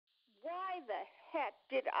the heck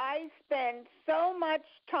did I spend so much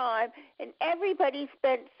time and everybody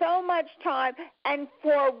spent so much time, and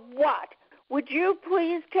for what? Would you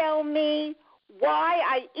please tell me why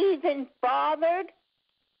I even bothered?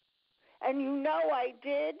 And you know I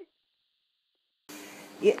did.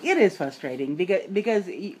 It is frustrating because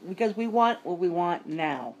we want what we want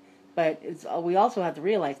now, but we also have to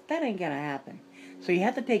realize that ain't gonna happen. So you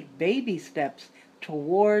have to take baby steps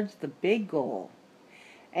towards the big goal,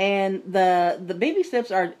 and the baby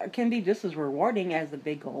steps can be just as rewarding as the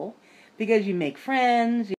big goal because you make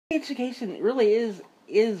friends. Education really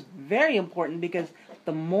is very important because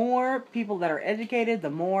the more people that are educated,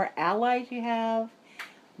 the more allies you have,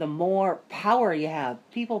 the more power you have,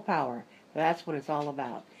 people power. That's what it's all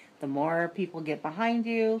about. The more people get behind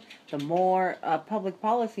you, the more public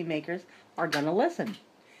policy makers are going to listen.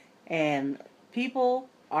 And people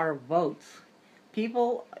are votes.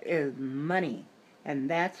 People is money. And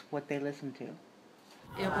that's what they listen to.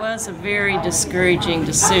 It was a very discouraging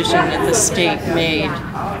decision that the state made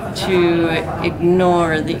to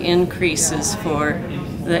ignore the increases for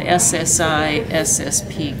the SSI,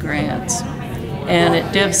 SSP grants. And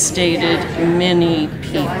it devastated many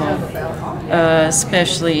people,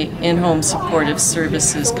 especially in-home supportive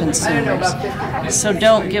services consumers. So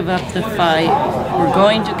don't give up the fight. We're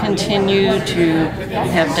going to continue to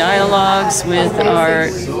have dialogues with our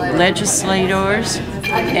legislators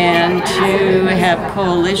and to have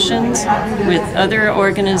coalitions with other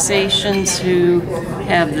organizations who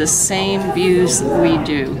have the same views that we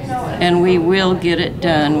do. And we will get it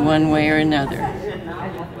done one way or another.